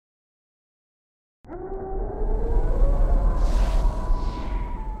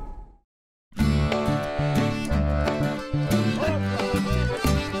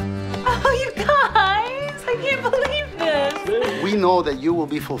We know that you will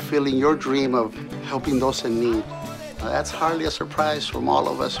be fulfilling your dream of helping those in need. That's hardly a surprise from all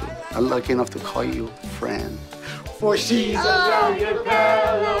of us who are lucky enough to call you friend. For she's a young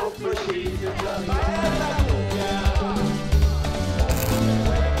fellow, for she's a young fellow.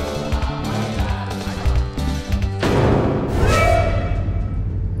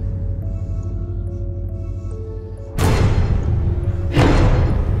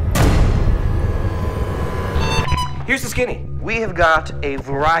 Here's the skinny. We have got a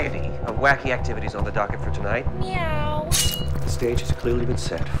variety of wacky activities on the docket for tonight. Meow. The stage has clearly been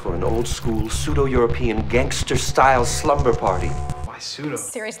set for an old-school, pseudo-European gangster-style slumber party. Why pseudo?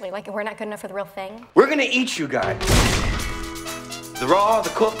 Seriously, like we're not good enough for the real thing? We're gonna eat you guys. The raw, the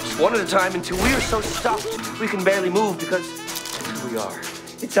cooked, one at a time until we are so stuffed we can barely move because that's who we are.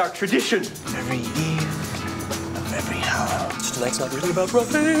 It's our tradition. Every eve of every Hallow. Tonight's not really about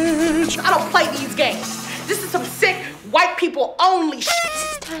revenge. I don't play these games. This is some sick, white people only shit.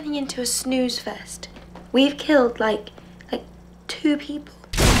 This is turning into a snooze fest. We've killed like 2 people.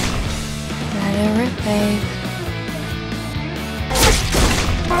 Let it rip, babe.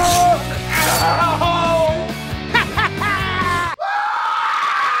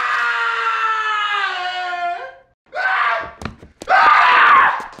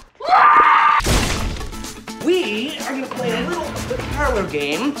 We are gonna play a little parlor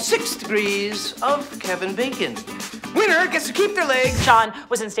game, 6 degrees of Kevin Bacon. Winner gets to keep their leg. Sean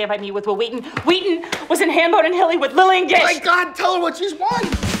was in Stand By Me with Will Wheaton. Wheaton was in Hamboat and Hilly with Lillian Gish. My God, tell her what she's won!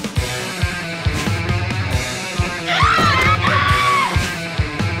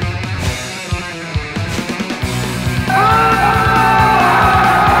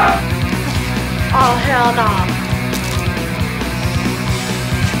 Oh, hell no.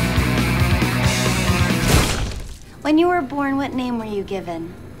 When you were born, what name were you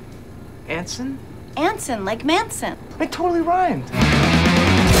given? Anson? Anson, like Manson. It totally rhymed.